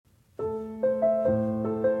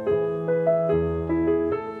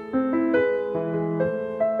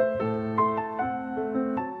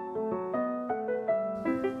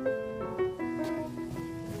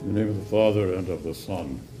Father, and of the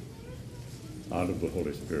Son, and of the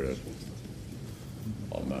Holy Spirit.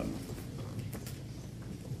 Amen.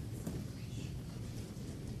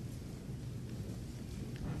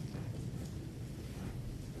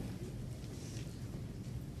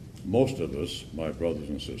 Most of us, my brothers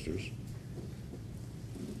and sisters,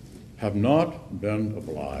 have not been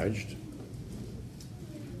obliged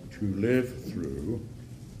to live through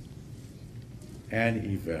an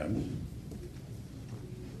event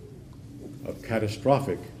of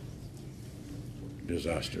catastrophic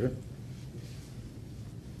disaster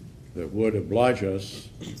that would oblige us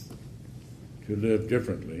to live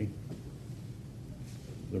differently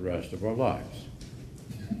the rest of our lives.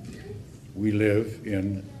 We live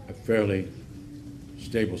in a fairly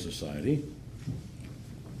stable society.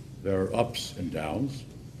 There are ups and downs.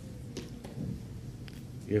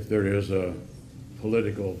 If there is a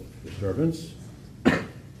political disturbance,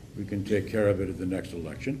 we can take care of it at the next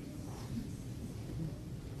election.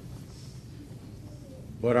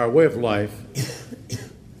 But our way of life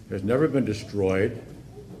has never been destroyed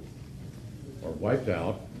or wiped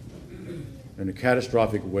out in a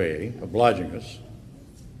catastrophic way, obliging us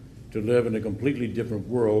to live in a completely different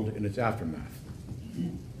world in its aftermath.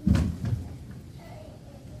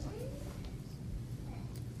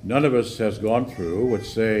 None of us has gone through what,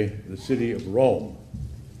 say, the city of Rome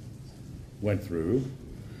went through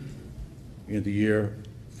in the year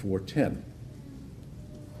 410.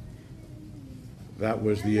 That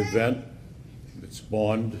was the event that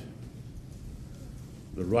spawned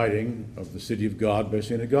the writing of the City of God by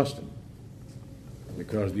St. Augustine,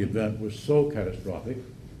 because the event was so catastrophic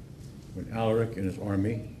when Alaric and his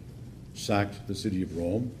army sacked the city of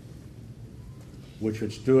Rome, which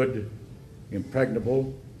had stood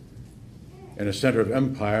impregnable and a center of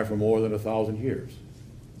empire for more than 1,000 years.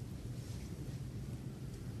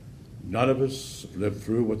 None of us lived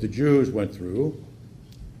through what the Jews went through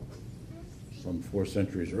some 4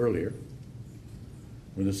 centuries earlier,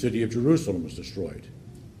 when the city of Jerusalem was destroyed.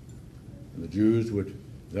 And the Jews would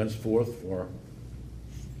thenceforth, for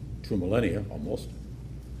 2 millennia almost,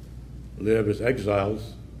 live as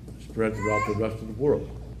exiles spread throughout the rest of the world.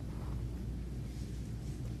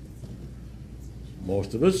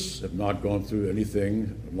 Most of us have not gone through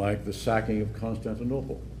anything like the sacking of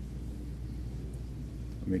Constantinople.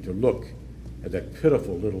 I mean, to look at that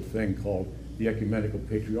pitiful little thing called the Ecumenical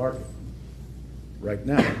Patriarchate right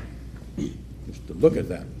now, just to look at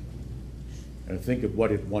that and think of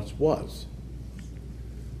what it once was.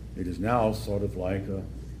 It is now sort of like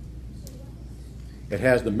it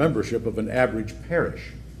has the membership of an average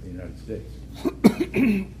parish in the United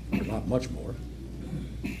States. Not much more.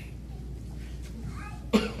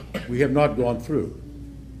 We have not gone through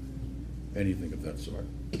anything of that sort.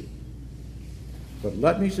 But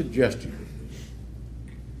let me suggest to you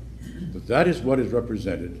that that is what is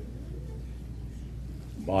represented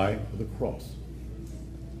by the cross.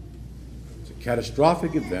 It's a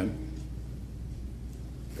catastrophic event.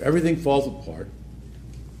 Everything falls apart,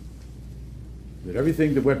 that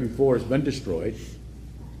everything that went before has been destroyed,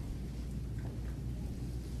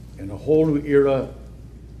 and a whole new era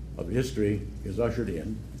of history is ushered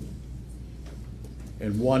in,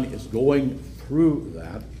 and one is going through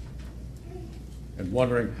that and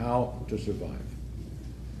wondering how to survive.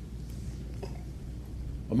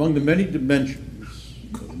 Among the many dimensions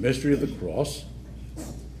of the mystery of the cross,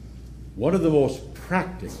 one of the most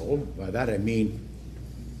practical, by that I mean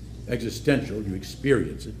existential, you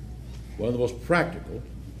experience it, one of the most practical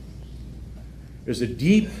is a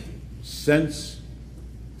deep sense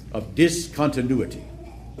of discontinuity.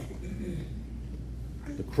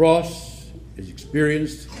 The cross is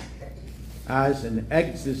experienced as an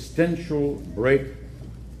existential break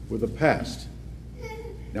with the past.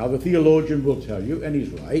 Now, the theologian will tell you, and he's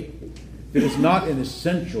right, that it's not an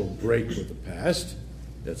essential break with the past.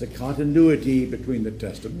 There's a continuity between the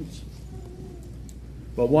testaments.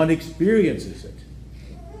 But one experiences it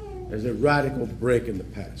as a radical break in the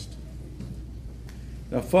past.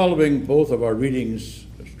 Now, following both of our readings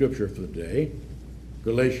of Scripture for the day,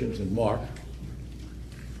 Galatians and Mark,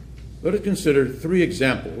 let us consider 3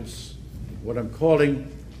 examples of what I'm calling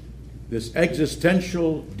this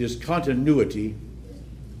existential discontinuity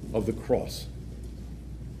of the cross.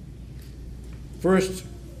 First,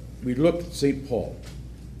 we look at St. Paul,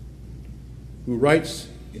 who writes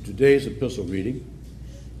in today's epistle reading,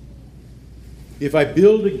 "If I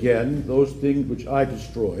build again those things which I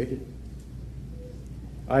destroyed,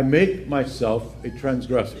 I make myself a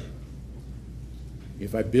transgressor.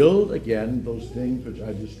 If I build again those things which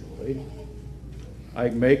I destroyed, I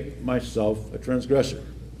make myself a transgressor."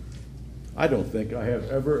 I don't think I have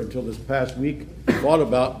ever, until this past week, thought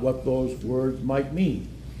about what those words might mean.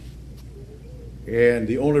 And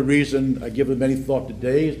the only reason I give them any thought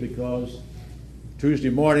today is because Tuesday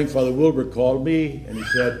morning, Father Wilbur called me and he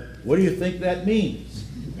said, "What do you think that means?"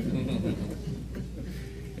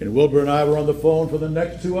 And Wilbur and I were on the phone for the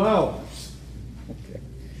next 2 hours,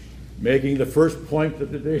 making the first point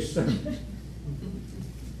of today's sermon.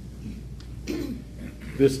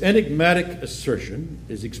 This enigmatic assertion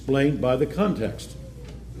is explained by the context.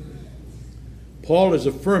 Paul is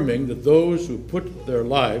affirming that those who put their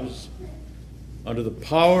lives under the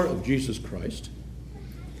power of Jesus Christ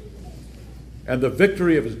and the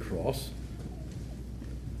victory of his cross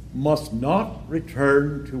must not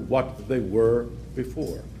return to what they were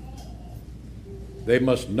before. They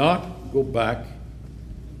must not go back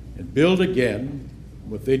and build again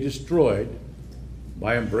what they destroyed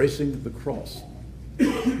by embracing the cross.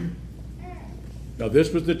 Now,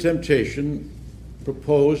 this was the temptation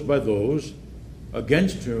proposed by those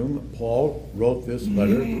against whom Paul wrote this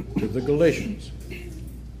letter to the Galatians.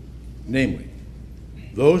 Namely,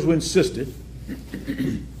 those who insisted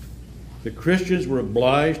that Christians were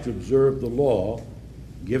obliged to observe the law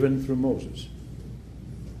given through Moses.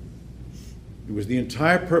 It was the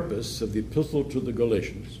entire purpose of the epistle to the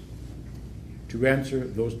Galatians to answer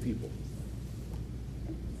those people.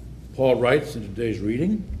 Paul writes in today's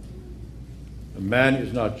reading, "A man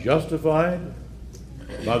is not justified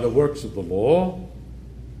by the works of the law,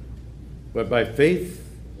 but by faith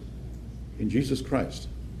in Jesus Christ."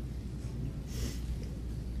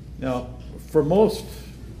 Now, for most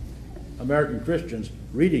American Christians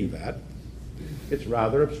reading that, it's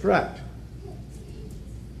rather abstract.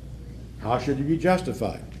 How should you be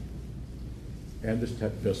justified? And this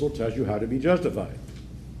epistle tells you how to be justified.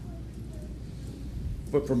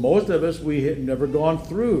 But for most of us, we had never gone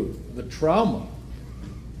through the trauma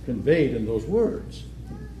conveyed in those words.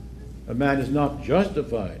 A man is not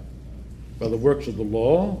justified by the works of the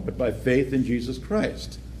law, but by faith in Jesus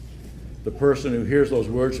Christ. The person who hears those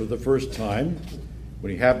words for the first time,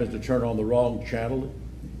 when he happens to turn on the wrong channel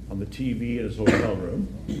on the TV in his hotel room,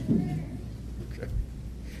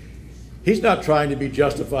 he's not trying to be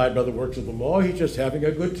justified by the works of the law, he's just having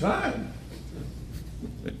a good time.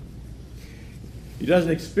 He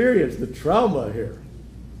doesn't experience the trauma here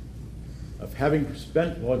of having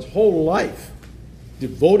spent one's whole life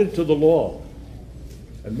devoted to the law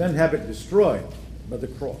and then have it destroyed by the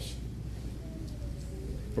cross.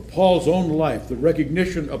 For Paul's own life, the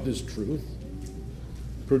recognition of this truth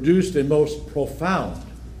produced a most profound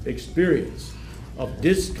experience of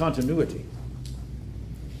discontinuity.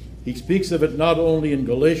 He speaks of it not only in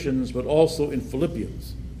Galatians, but also in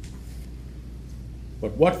Philippians.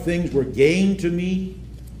 "But what things were gained to me,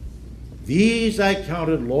 these I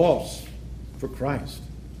counted loss for Christ.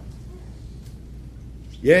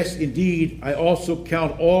 Yes, indeed, I also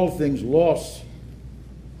count all things loss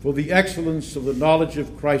for the excellence of the knowledge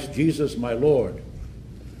of Christ Jesus my Lord,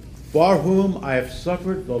 for whom I have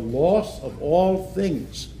suffered the loss of all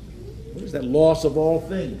things." What is that loss of all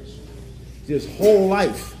things? His whole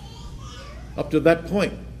life up to that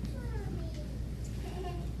point.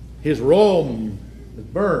 His Rome is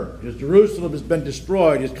burned. His Jerusalem has been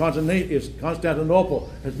destroyed. His Constantinople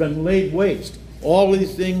has been laid waste. All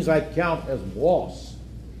these things I count as loss.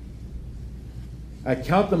 I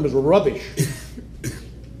count them as rubbish,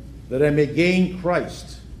 that I may gain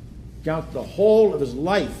Christ. Count the whole of his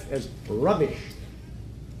life as rubbish,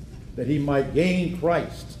 that he might gain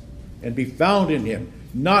Christ and be found in him,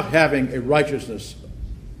 not having a righteousness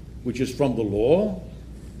which is from the law,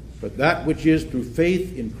 but that which is through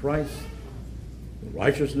faith in Christ, the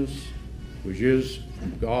righteousness which is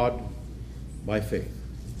from God by faith.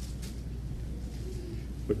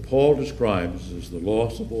 What Paul describes as the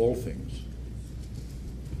loss of all things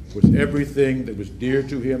was everything that was dear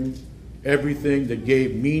to him, everything that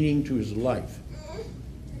gave meaning to his life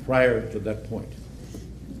prior to that point.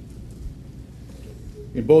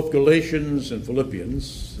 In both Galatians and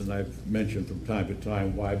Philippians, and I've mentioned from time to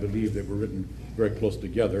time why I believe they were written very close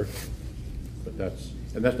together, but that's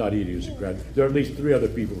not idiosyncratic. There are at least 3 other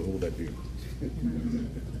people who hold that view.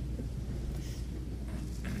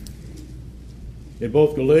 In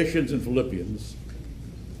both Galatians and Philippians,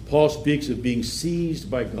 Paul speaks of being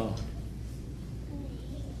seized by God.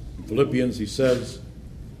 In Philippians, he says,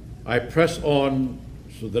 "I press on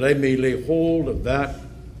so that I may lay hold of that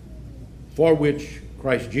for which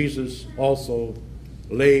Christ Jesus also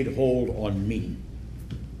laid hold on me."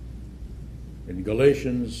 In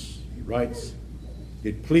Galatians, he writes,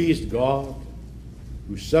 "It pleased God,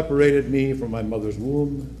 who separated me from my mother's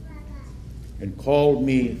womb and called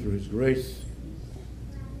me through his grace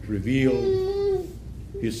to revealed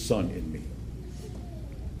his Son in me.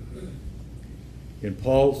 In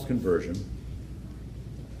Paul's conversion,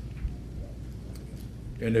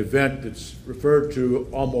 an event that's referred to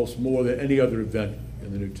almost more than any other event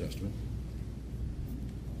in the New Testament,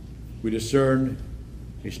 we discern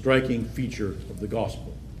a striking feature of the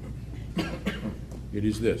gospel. It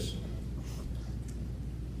is this: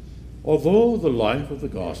 although the life of the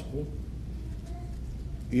gospel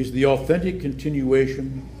is the authentic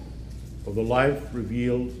continuation of the life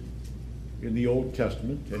revealed in the Old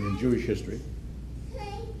Testament and in Jewish history,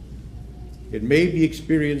 it may be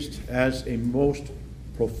experienced as a most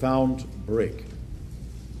profound break.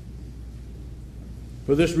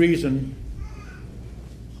 For this reason,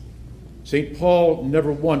 St. Paul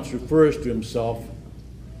never once refers to himself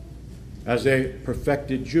as a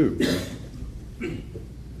perfected Jew.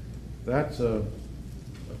 That's a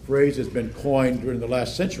phrase that's been coined during the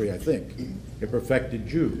last century, I think, a perfected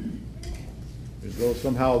Jew. As though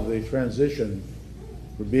somehow the transition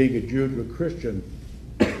from being a Jew to a Christian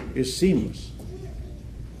is seamless.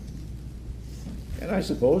 And I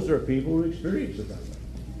suppose there are people who experience it that way.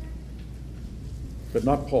 But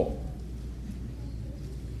not Paul.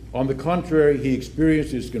 On the contrary, he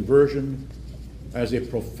experienced his conversion as a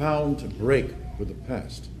profound break with the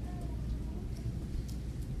past.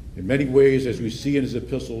 In many ways, as we see in his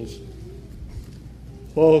epistles,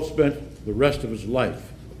 Paul spent the rest of his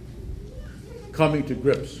life coming to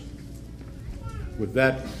grips with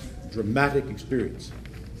that dramatic experience.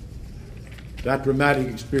 That dramatic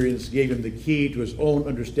experience gave him the key to his own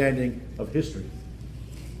understanding of history.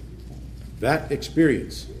 That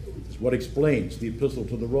experience is what explains the epistle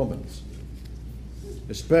to the Romans,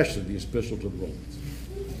 especially the epistle to the Romans.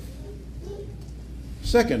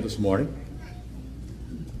 Second, this morning,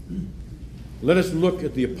 let us look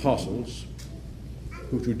at the apostles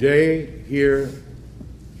who today hear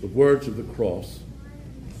the words of the cross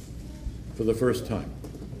for the first time.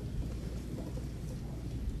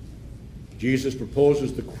 Jesus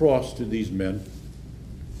proposes the cross to these men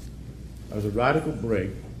as a radical break,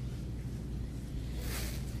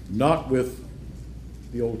 not with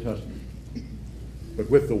the Old Testament, but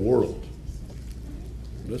with the world.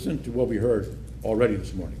 Listen to what we heard already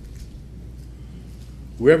this morning.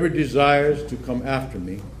 Whoever desires to come after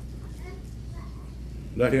me,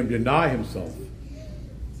 let him deny himself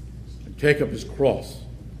and take up his cross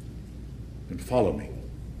and follow me.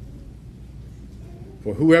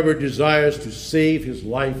 For whoever desires to save his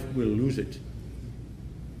life will lose it.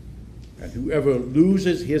 And whoever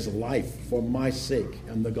loses his life for my sake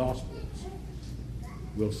and the gospel's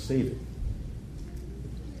will save it.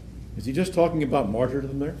 Is he just talking about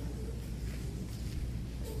martyrdom there?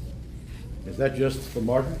 Is that just for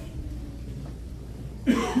martyrs?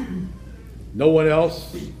 No one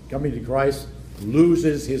else coming to Christ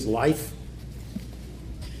loses his life,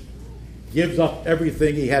 gives up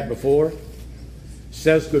everything he had before,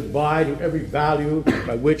 says goodbye to every value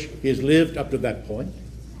by which he has lived up to that point.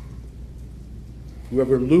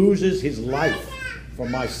 Whoever loses his life for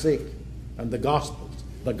my sake and the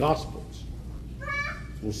gospels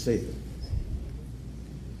will save it.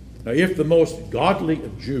 Now, if the most godly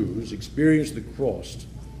of Jews experienced the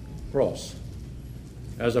cross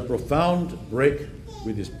as a profound break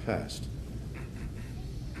with his past,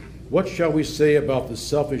 what shall we say about the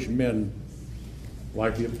selfish men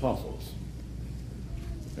like the apostles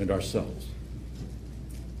and ourselves?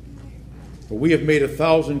 For we have made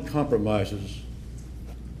 1,000 compromises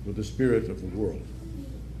with the spirit of the world.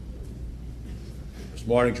 This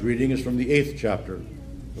morning's reading is from the 8th chapter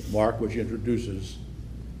of Mark, which introduces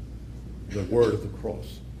the word of the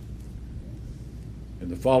cross. In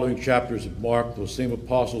the following chapters of Mark, those same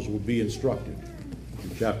apostles will be instructed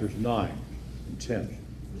in chapters 9 and 10.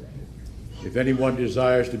 If anyone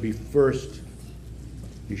desires to be first,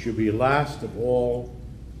 he should be last of all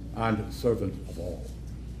and servant of all.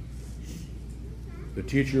 The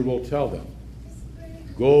teacher will tell them,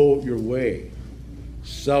 go your way,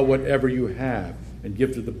 sell whatever you have and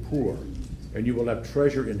give to the poor, and you will have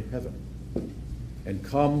treasure in heaven. And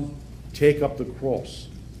come, take up the cross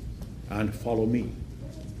and follow me.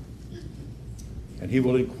 And he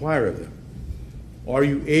will inquire of them, are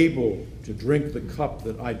you able to drink the cup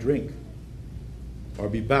that I drink, or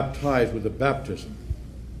be baptized with the baptism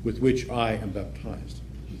with which I am baptized?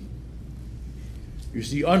 You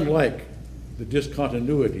see, unlike the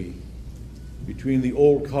discontinuity between the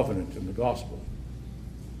old covenant and the gospel,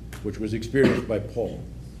 which was experienced by Paul,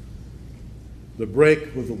 the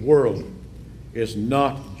break with the world is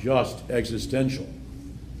not just existential.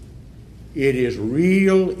 It is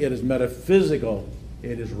real, it is metaphysical,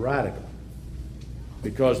 it is radical.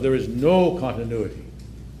 Because there is no continuity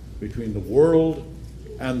between the world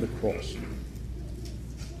and the cross.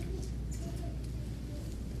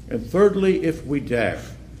 And thirdly, if we dare,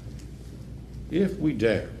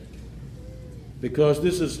 because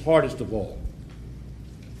this is hardest of all,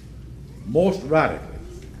 most radically,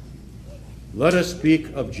 let us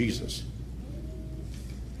speak of Jesus.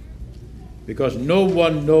 Because no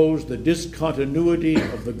one knows the discontinuity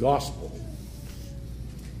of the gospel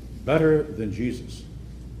better than Jesus.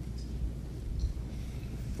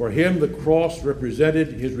 For him, the cross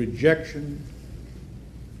represented his rejection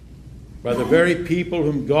by the very people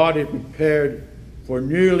whom God had prepared for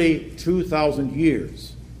nearly 2,000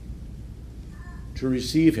 years to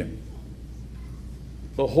receive him.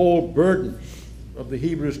 The whole burden of the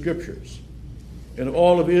Hebrew Scriptures and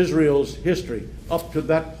all of Israel's history up to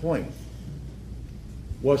that point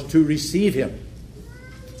was to receive him.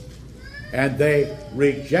 And they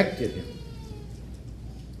rejected him.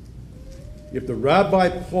 If the Rabbi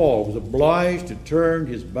Paul was obliged to turn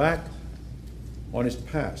his back on his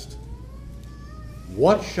past,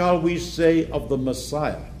 what shall we say of the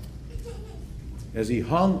Messiah as he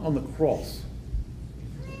hung on the cross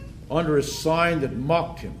under a sign that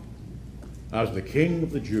mocked him as the King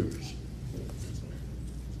of the Jews?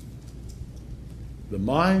 The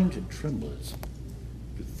mind trembles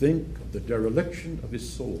to think of the dereliction of his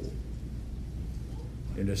soul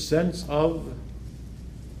in a sense of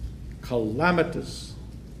calamitous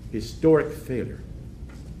historic failure.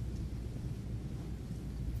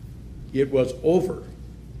 It was over.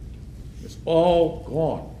 It's all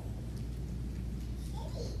gone.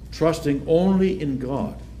 Trusting only in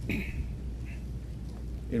God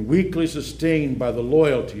and weakly sustained by the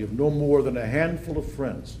loyalty of no more than a handful of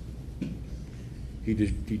friends, he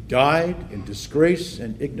died in disgrace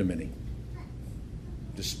and ignominy,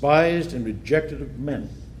 despised and rejected of men,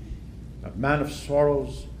 a man of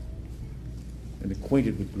sorrows and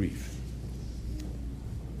acquainted with grief.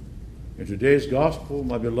 In today's gospel,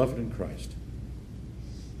 my beloved in Christ,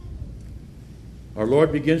 our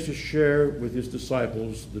Lord begins to share with his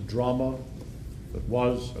disciples the drama that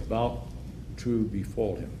was about to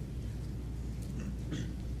befall him.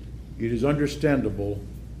 It is understandable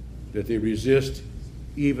that they resist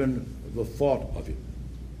even the thought of it.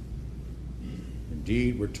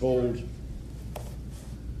 Indeed, we're told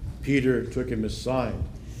Peter took him aside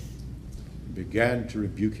and began to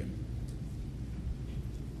rebuke him.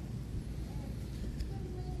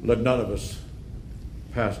 Let none of us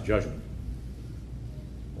pass judgment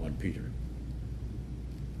on Peter,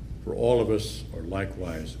 for all of us are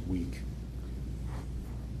likewise weak.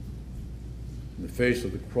 In the face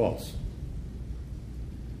of the cross,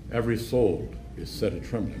 every soul is set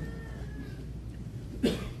a-trembling.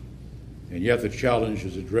 And yet the challenge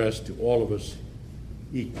is addressed to all of us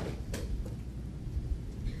equally.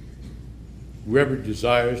 Whoever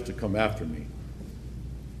desires to come after me,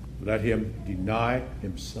 let him deny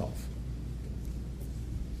himself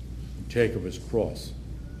and take up his cross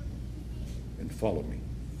and follow me.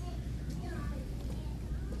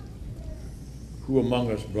 Who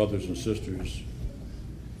among us, brothers and sisters,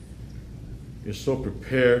 is so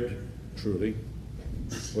prepared, truly,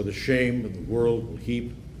 for the shame that the world will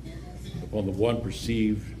heap upon the one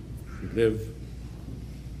perceived to live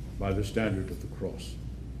by the standard of the cross?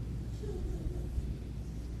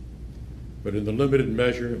 But in the limited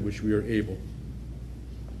measure in which we are able,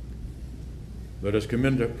 let us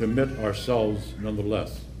commit ourselves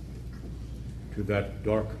nonetheless to that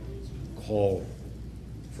dark call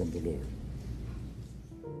from the Lord.